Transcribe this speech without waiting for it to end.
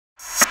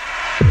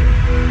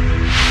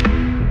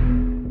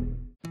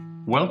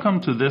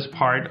Welcome to this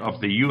part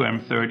of the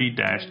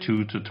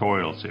UM30-2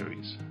 tutorial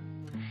series.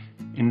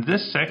 In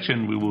this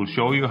section we will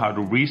show you how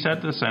to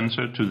reset the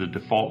sensor to the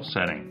default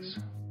settings.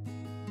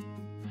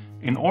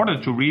 In order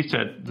to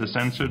reset the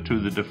sensor to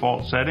the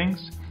default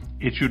settings,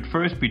 it should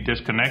first be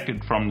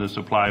disconnected from the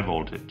supply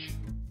voltage.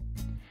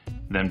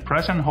 Then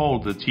press and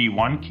hold the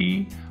T1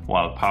 key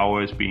while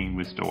power is being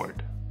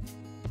restored.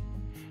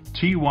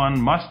 T1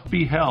 must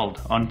be held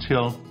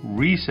until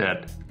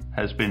reset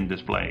has been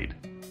displayed.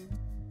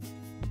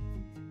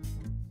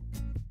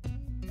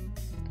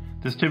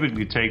 This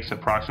typically takes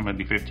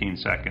approximately 15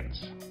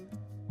 seconds.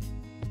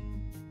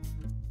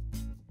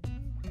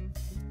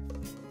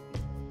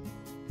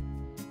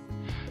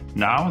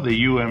 Now the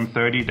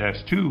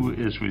UM30-2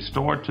 is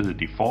restored to the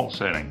default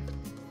setting.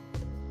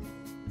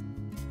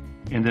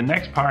 In the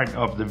next part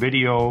of the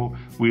video,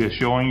 we are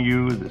showing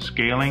you the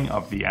scaling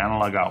of the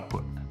analog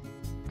output.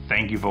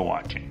 Thank you for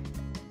watching.